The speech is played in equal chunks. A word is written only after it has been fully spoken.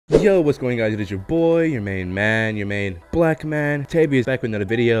Yo, what's going on, guys? It is your boy, your main man, your main black man, Tavius, back with another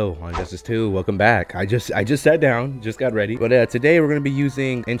video on Justice 2. Welcome back. I just sat down, just got ready. But today we're gonna be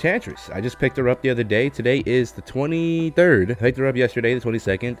using Enchantress. I just picked her up the other day. Today is the 23rd. I picked her up yesterday, the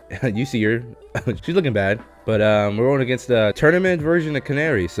 22nd. You see her. She's looking bad. But we're going against the tournament version of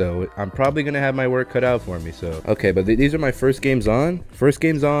Canary, so I'm probably gonna have my work cut out for me. So okay, but these are my first games on. First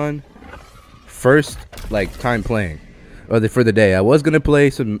like time playing. For the day. I was gonna play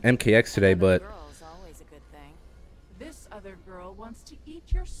some MKX today, but Always a good thing. This other girl wants to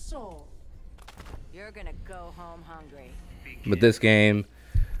eat your soul. You're gonna go home hungry. but this game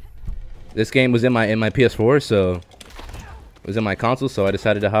was in my PS4, so it was in my console, so I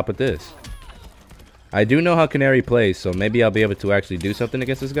decided to hop with this. I do know how Canary plays, so maybe I'll be able to actually do something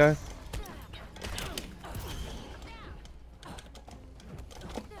against this guy.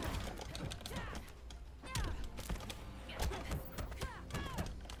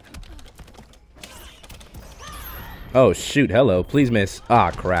 Oh shoot, hello, please miss. Ah,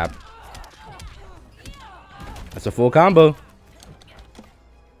 crap. That's a full combo.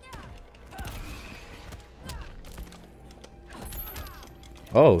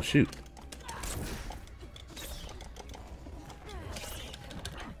 Oh shoot.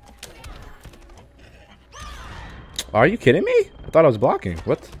 Are you kidding me? I thought I was blocking.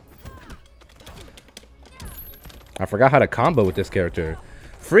 What? I forgot how to combo with this character.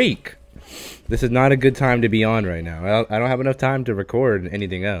 Freak! This is not a good time to be on right now. I don't have enough time to record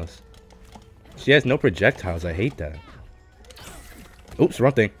anything else. She has no projectiles. I hate that. Oops,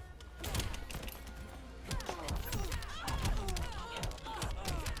 wrong thing.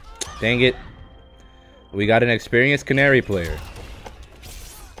 Dang it. We got an experienced Canary player.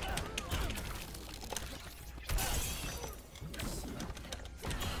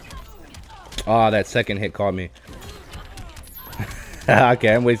 Oh, that second hit caught me.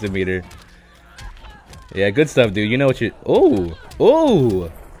 Okay, I'm wasting meter. Yeah, good stuff, dude. You know what you... Oh!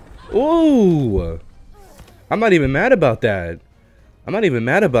 Oh! Oh! I'm not even mad about that. I'm not even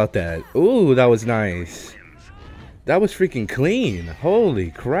mad about that. Ooh, that was nice. That was freaking clean.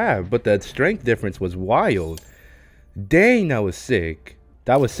 Holy crap. But that strength difference was wild. Dang, that was sick.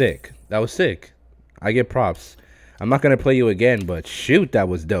 That was sick. That was sick. I get props. I'm not going to play you again, but shoot, that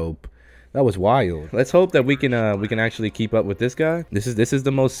was dope. That was wild. Let's hope that we can actually keep up with this guy. This is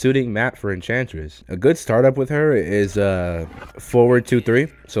the most suiting map for Enchantress. A good startup with her is forward 2-3.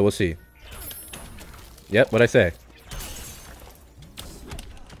 So we'll see. Yep, what'd I say?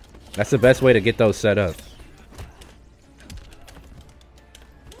 That's the best way to get those set up.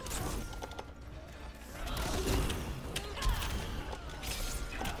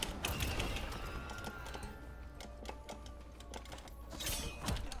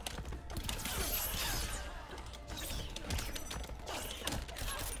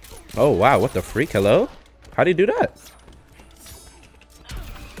 Oh wow, what the freak? Hello? How do you do that?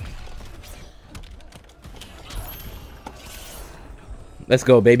 Let's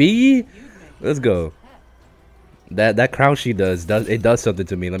go, baby. Let's go. That crouch she does something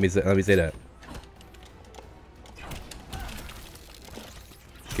to me. Let me say that.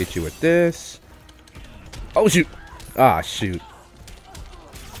 Get you with this. Oh shoot. Ah shoot.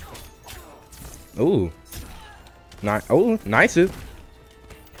 Ooh. Oh, nice.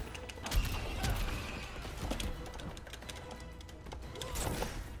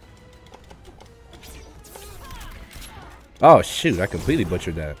 Oh shoot, I completely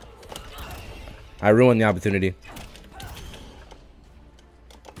butchered that. I ruined the opportunity.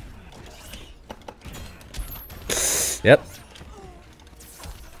 Yep.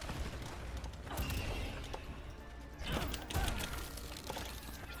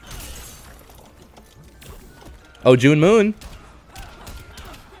 Oh, June Moon.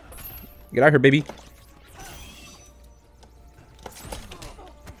 Get out here, baby.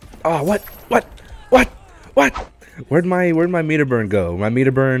 Oh, what? Where'd my meter burn go? My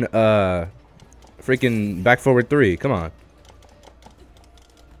meter burn, freaking back forward 3. Come on.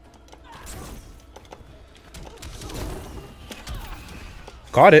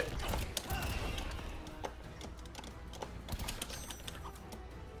 Caught it.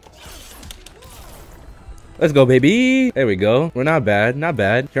 Let's go, baby. There we go. We're not bad. Not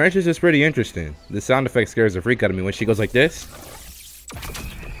bad. Enchantress is pretty interesting. The sound effect scares the freak out of me when she goes like this.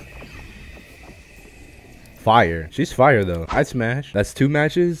 Fire. She's fire though. I smash. That's 2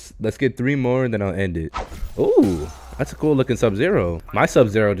 matches. Let's get 3 more and then I'll end it. Ooh, that's a cool looking Sub-Zero. My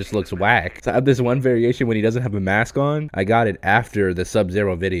Sub-Zero just looks whack. So I have this one variation when he doesn't have a mask on. I got it after the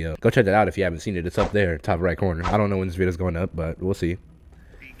Sub-Zero video. Go check that out if you haven't seen it. It's up there, top right corner. I don't know when this video's going up, but we'll see.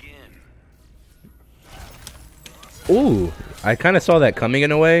 Ooh, I kind of saw that coming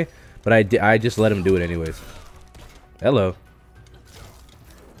in a way, but I just let him do it anyways. Hello.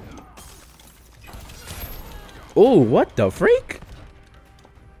 Ooh, what the freak?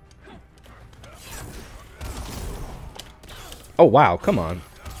 Oh, wow, come on.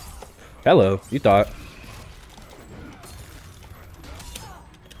 Hello, you thought.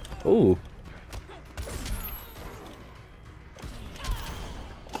 Ooh.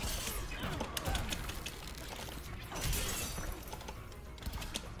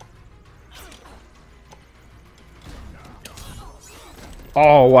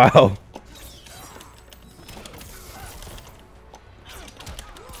 Oh, wow.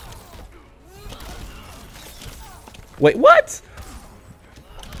 Wait, what?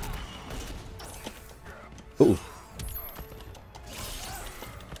 Ooh.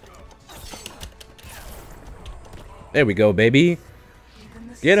 There we go, baby.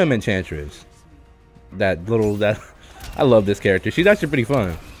 Get him, Enchantress. That I love this character. She's actually pretty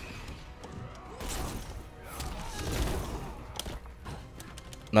fun.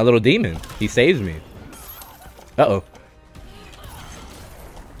 My little demon. He saves me. Uh-oh.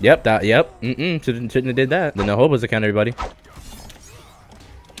 Yep, yep. Shouldn't have did that. The no hobos account, everybody.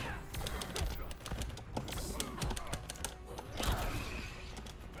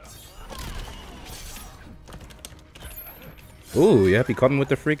 Ooh, yep, he caught me with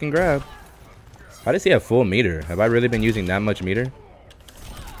the freaking grab. How does he have full meter? Have I really been using that much meter?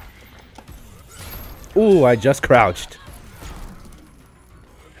 Ooh, I just crouched.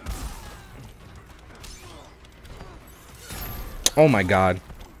 Oh my god.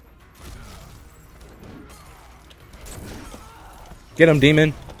 Get him,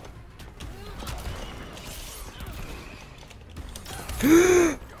 demon.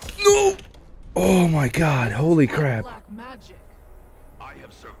 No! Oh my god, holy crap. I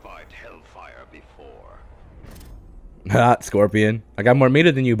have survived hellfire before. Ha, Scorpion. I got more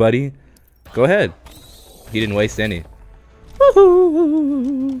meter than you, buddy. Go ahead. He didn't waste any.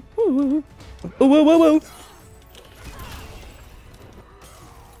 Woo, woo, woo, woo.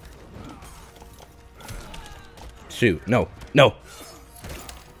 Shoot. No. No.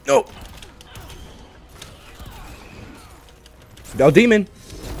 No. No, demon.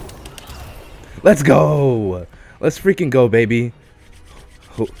 Let's go. Let's freaking go, baby.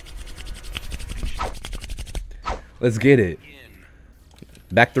 Let's get it.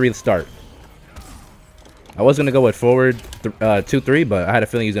 Back three to start. I was going to go with forward 2-3, but I had a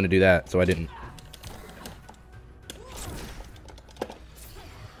feeling he was going to do that, so I didn't.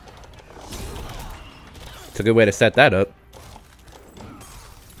 It's a good way to set that up.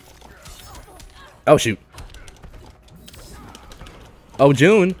 Oh, shoot. Oh,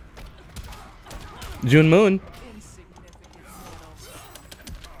 June. June Moon.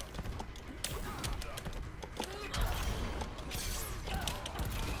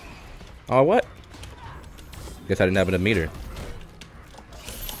 Oh, what? Guess I didn't have enough meter.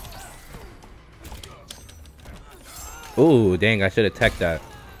 Ooh, dang, I should have teched that.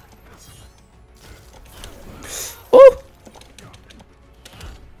 Ooh!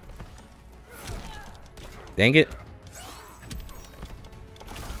 Dang it.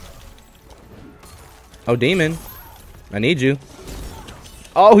 Oh, demon. I need you.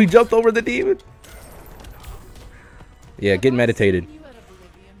 Oh, he jumped over the demon. Yeah, get meditated.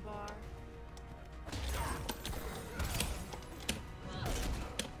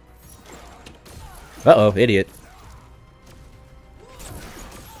 Uh-oh, idiot.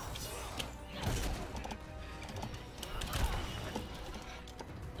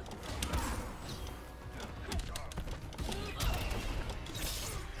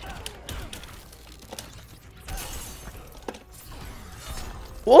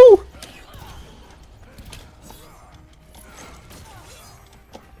 Whoa!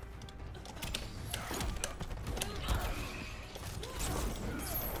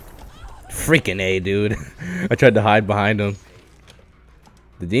 Freaking A, dude. I tried to hide behind him.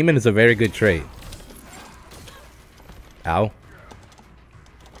 The demon is a very good trait. Ow.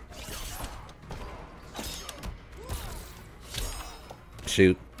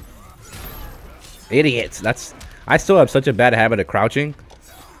 Shoot. Idiots. That's... I still have such a bad habit of crouching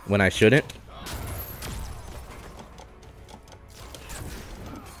when I shouldn't.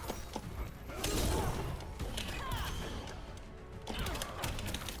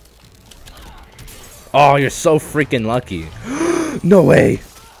 Oh, you're so freaking lucky. No way.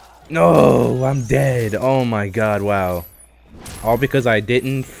 No, I'm dead. Oh my god, wow. All because I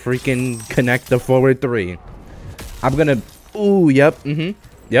didn't freaking connect the forward 3. I'm gonna... Ooh, yep,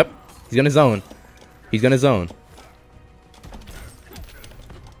 yep. He's gonna zone. He's gonna zone.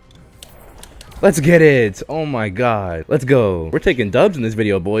 Let's get it. Oh my god. Let's go. We're taking dubs in this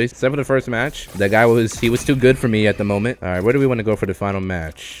video, boys. Except for the first match. That guy was too good for me at the moment. All right, where do we want to go for the final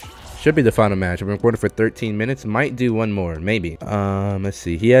match? Should be the final match. I've been recording for 13 minutes. Might do one more, maybe. Let's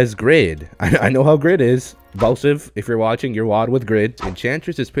see. He has grid. I know how grid is. Balsiv, if you're watching, you're wad with grid.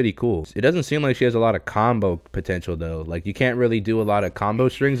 Enchantress is pretty cool. It doesn't seem like she has a lot of combo potential, though. Like, you can't really do a lot of combo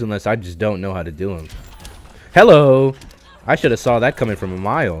strings unless I just don't know how to do them. Hello. I should have saw that coming from a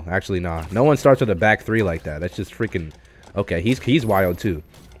mile. Actually, nah. No one starts with a back three like that. That's just freaking... Okay, he's wild, too.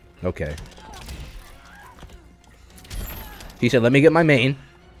 Okay. He said, let me get my main.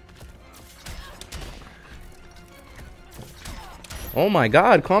 Oh my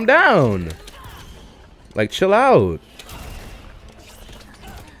god, calm down. Like, chill out.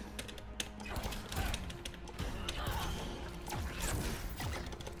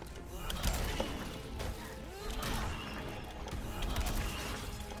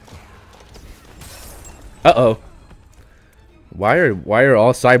 Uh-oh. Why are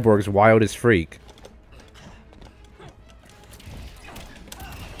all cyborgs wild as freak?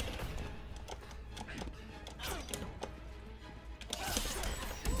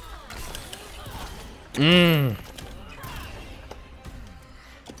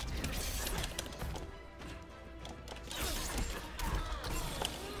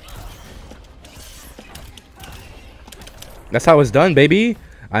 That's how it's done, baby.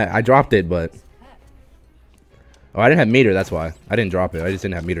 I dropped it, but... Oh, I didn't have meter, that's why. I didn't drop it. I just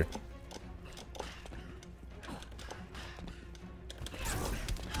didn't have meter.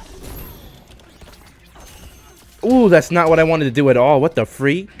 Ooh, that's not what I wanted to do at all. What the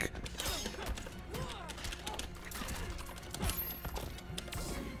freak?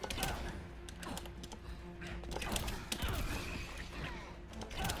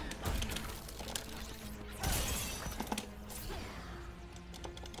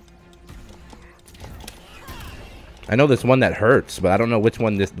 I know this one that hurts, but I don't know which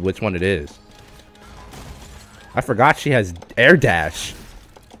one it is. I forgot she has air dash.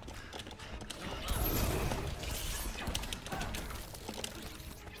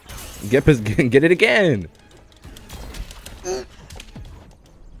 Get it again.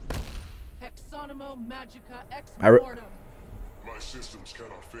 My systems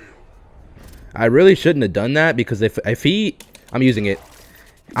cannot fail. I really shouldn't have done that because if I'm using it,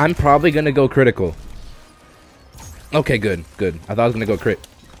 I'm probably gonna go critical. Okay, good. I thought I was gonna go crit.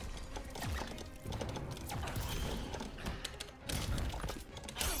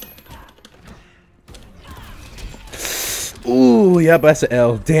 Ooh, yep, that's an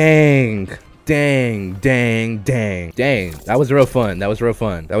L. Dang. That was real fun. I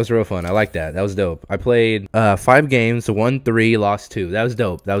like that. That was dope. I played 5 games, won 3, lost 2. That was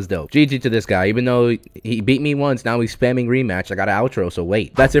dope. GG to this guy. Even though he beat me once, now he's spamming rematch. I got an outro, so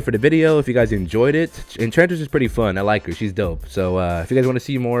wait. That's it for the video. If you guys enjoyed it, Enchantress is pretty fun. I like her. She's dope. So if you guys want to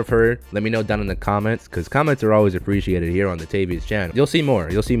see more of her, let me know down in the comments, because comments are always appreciated here on the Tavius channel. You'll see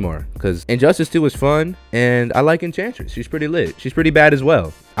more, because Injustice 2 was fun, and I like Enchantress. She's pretty lit. She's pretty bad as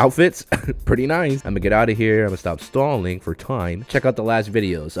well. Outfits, pretty nice. I'm gonna get out of here. I'm gonna stop stalling for time. Check out the last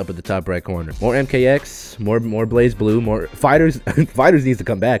videos up at the top right corner. More MKX, more Blaze Blue, more Fighters. Fighters needs to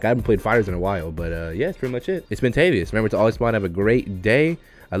come back. I haven't played Fighters in a while, but yeah, that's pretty much it. It's been Tavius. Remember to always spawn. Have a great day.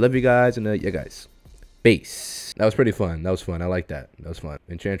 I love you guys, and yeah, guys. Peace. That was pretty fun. That was fun. I like that. That was fun.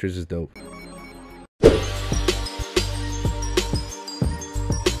 Enchantress is dope.